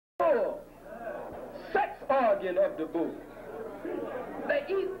bull, sex organ of the bull. They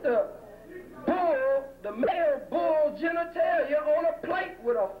eat the bull, the male bull genitalia on a plate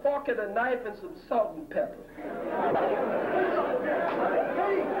with a fork and a knife and some salt and pepper.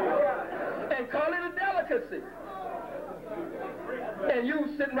 And call it a delicacy. And you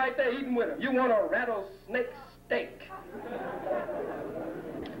sitting right there eating with them. You want a rattlesnake steak.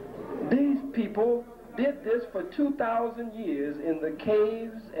 These people did this for 2,000 years in the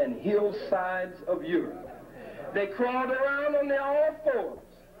caves and hillsides of Europe. They crawled around on their all fours.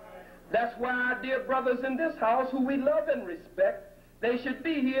 That's why our dear brothers in this house, who we love and respect, they should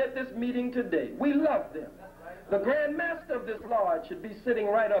be here at this meeting today. We love them. The Grand Master of this lodge should be sitting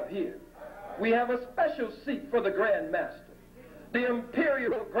right up here. We have a special seat for the Grand Master, the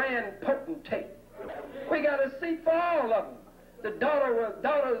Imperial Grand Potentate. We got a seat for all of them. The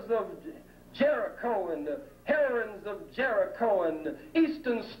daughters of Jericho and the heroines of Jericho and the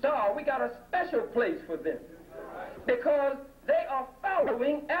Eastern Star. We got a special place for them because they are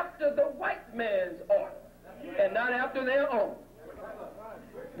following after the white man's order and not after their own.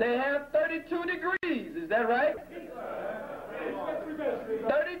 They have 32 degrees, is that right?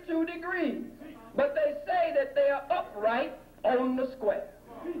 32 degrees. But they say that they are upright on the square,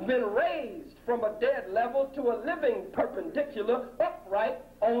 been raised from a dead level to a living perpendicular, upright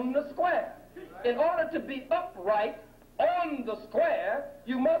on the square. In order to be upright on the square,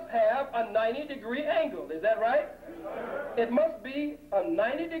 you must have a 90-degree angle. Is that right? It must be a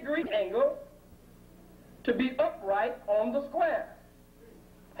 90-degree angle to be upright on the square.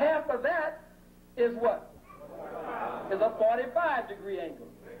 Half of that is what? Is a 45-degree angle.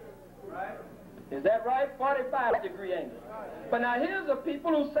 Is that right? 45-degree angle. But now here's the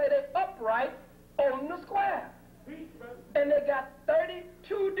people who say they're upright on the square. And they got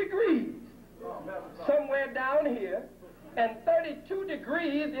 32 degrees somewhere down here. And 32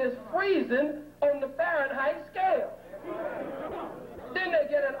 degrees is freezing on the Fahrenheit scale. Then they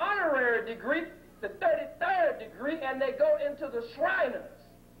get an honorary degree, the 33rd degree, and they go into the Shriners.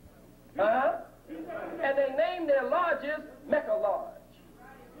 And they name their lodges Mecca Lodge,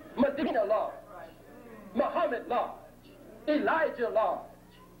 Medina Lodge, Muhammad Lodge, Elijah Lodge,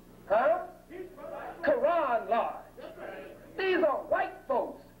 Quran Lodge. These are white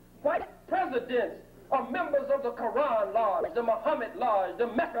folks, white presidents are members of the Quran Lodge, the Muhammad Lodge, the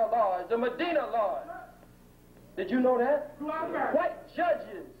Mecca Lodge, the Medina Lodge. Did you know that? White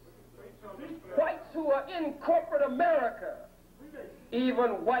judges, whites who are in corporate America,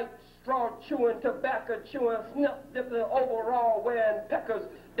 even white straw-chewing, tobacco-chewing, snip-dipping, overall wearing peckers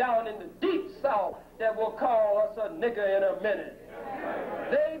down in the deep south that will call us a nigger in a minute.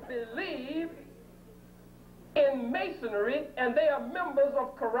 They believe in masonry, and they are members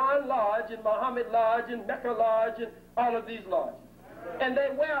of Quran Lodge and Muhammad Lodge and Mecca Lodge and all of these lodges. And they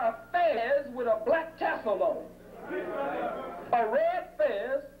wear a fez with a black tassel on it. A red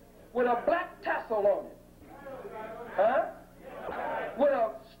fez with a black tassel on it. With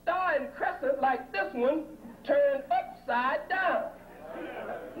a star and crescent like this one turned upside down.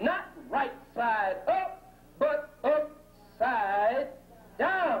 Not right side up, but upside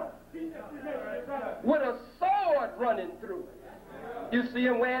down. With a sword running through it. You see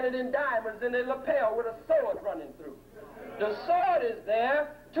them wearing it in diamonds in their lapel with a sword running through it. The sword is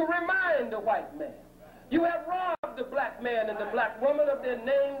there to remind the white man. You have robbed the black man and the black woman of their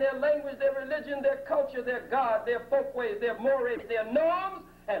name, their language, their religion, their culture, their God, their folkways, their mores, their norms,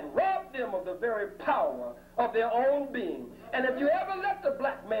 and robbed them of the very power of their own being. And if you ever let the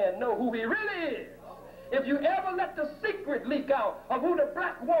black man know who he really is, if you ever let the secret leak out of who the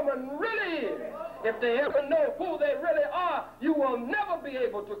black woman really is, if they ever know who they really are, you will never be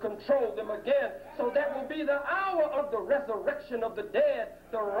able to control them again. So that will be the hour of the resurrection of the dead,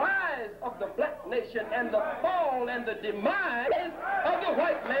 the rise of the black nation, and the fall and the demise of the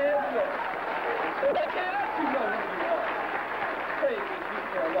white man's world. So they can't let you know who you are. Praise be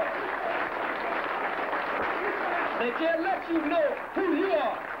to the Lord. They can't let you know who you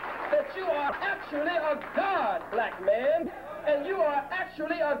are. That you are actually a god, black man, and you are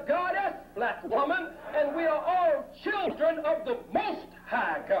actually a goddess, black woman, and we are all children of the Most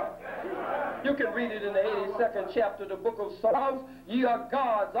High God. You can read it in the 82nd chapter of the book of Psalms. Ye are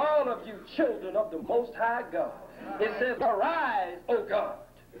gods, all of you children of the Most High God. It says, arise, O God.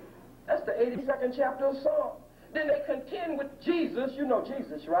 That's the 82nd chapter of Psalms. Then they contend with Jesus. You know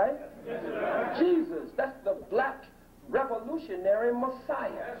Jesus, right? Yes, Jesus, that's the black revolutionary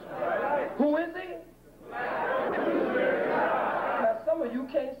Messiah. Who is he? Now some of you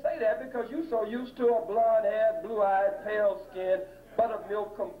can't say that because you're so used to a blonde-haired, blue-eyed, pale-skinned,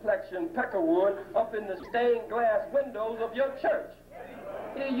 buttermilk complexion peckerwood up in the stained glass windows of your church.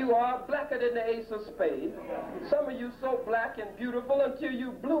 Here you are, blacker than the ace of spades. Some of you so black and beautiful until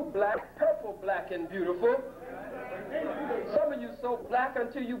you blue black, purple black and beautiful. Some of you so black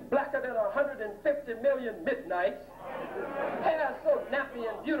until you blacker than 150 million midnights. Hair so nappy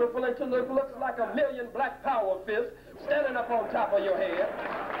and beautiful until it looks like a million black power fists standing up on top of your head.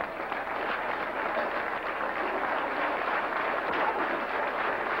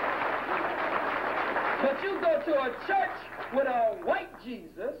 But you go to a church with a white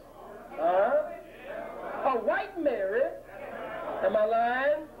Jesus, a white Mary, am I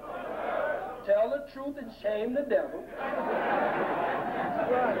lying? Tell the truth and shame the devil.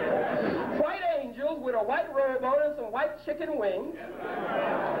 White angels with a white robe on and some white chicken wings.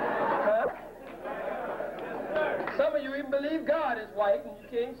 Some of you even believe God is white and you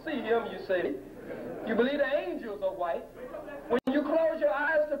can't see him, you say. You believe the angels are white. When you close your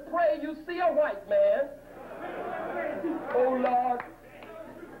eyes to pray, you see a white man. Oh, Lord,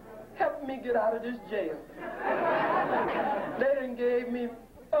 help me get out of this jail. They done gave me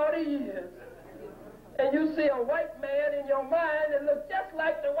 40 years. And you see a white man in your mind that looks just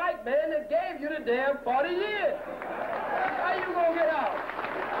like the white man that gave you the damn 40 years. How you gonna get out?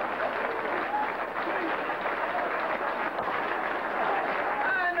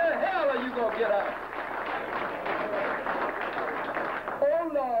 How in the hell are you gonna get out?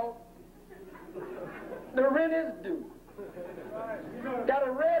 Oh, Lord, the rent is due. Got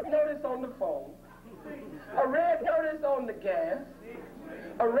a red notice on the phone, a red notice on the gas,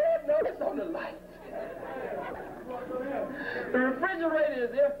 a red notice on the lights. The refrigerator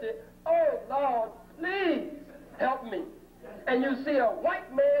is empty. Oh, Lord, please help me. And you see a white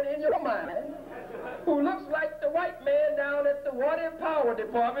man in your mind who looks like the white man down at the water and power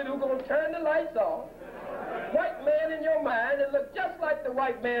department who's going to turn the lights off. White man in your mind that looks just like the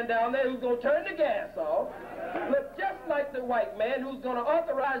white man down there who's going to turn the gas off. Look just like the white man who's going to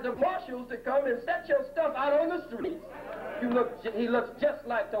authorize the marshals to come and set your stuff out on the streets. He looks just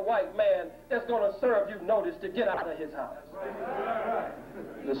like the white man that's going to serve you notice to get out of his house.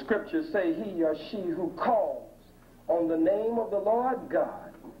 The scriptures say he or she who calls on the name of the Lord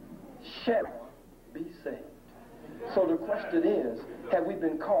God shall be saved. So the question is, have we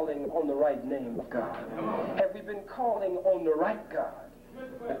been calling on the right name of God? Have we been calling on the right God?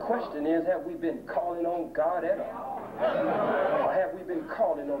 The question is, have we been calling on God at all? Or have we been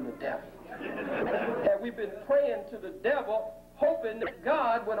calling on the devil? Have we been praying to the devil, hoping that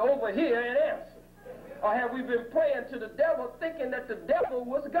God would overhear and answer? Or have we been praying to the devil, thinking that the devil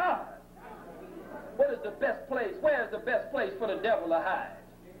was God? What is the best place? Where is the best place for the devil to hide?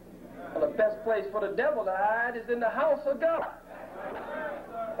 Well, the best place for the devil to hide is in the house of God.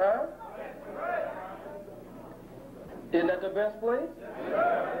 Huh? Isn't that the best place?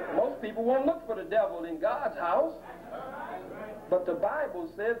 Most people won't look for the devil in God's house. But the Bible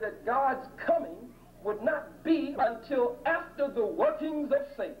says that God's coming would not be until after the workings of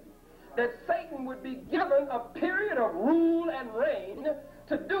Satan. That Satan would be given a period of rule and reign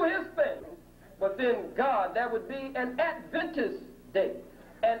to do his thing. But then God, that would be an Adventist day.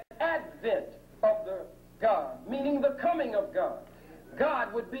 An advent of the God, meaning the coming of God.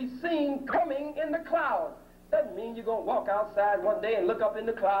 God would be seen coming in the clouds. Doesn't mean you're going to walk outside one day and look up in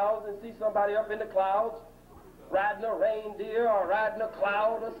the clouds and see somebody up in the clouds riding a reindeer or riding a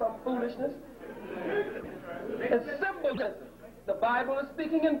cloud or some foolishness. It's symbolism. The Bible is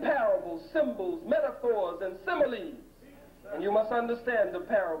speaking in parables, symbols, metaphors, and similes. And you must understand the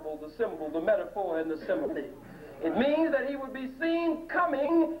parable, the symbol, the metaphor, and the simile. It means that he would be seen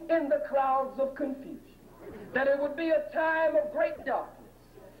coming in the clouds of confusion. That it would be a time of great darkness.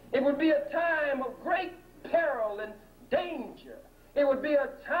 It would be a time of great peril and danger. It would be a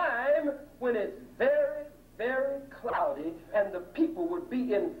time when it's very, very cloudy and the people would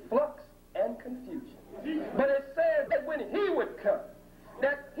be in flux and confusion. But it says that when he would come,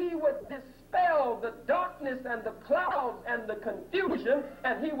 that he would dispel the darkness and the clouds and the confusion,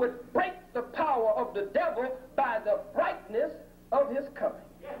 and he would break the power of the devil by the brightness of his coming.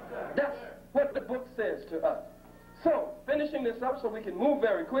 That's what the book says to us. So, finishing this up so we can move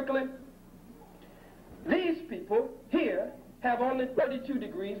very quickly, these people here have only 32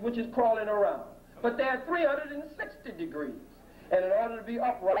 degrees, which is crawling around. But they are 360 degrees. And in order to be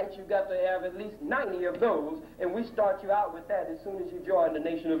upright, you've got to have at least 90 of those, and we start you out with that as soon as you join the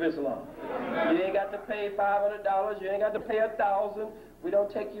Nation of Islam. You ain't got to pay $500, you ain't got to pay $1,000. We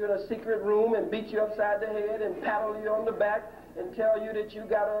don't take you in a secret room and beat you upside the head and paddle you on the back and tell you that you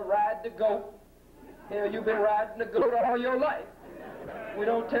got to ride the goat. You know, you've been riding the goat all your life. We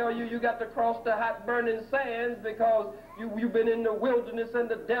don't tell you you got to cross the hot burning sands because you've been in the wilderness and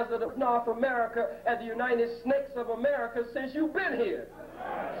the desert of North America and the United Snakes of America since you've been here.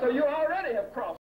 So you already have crossed.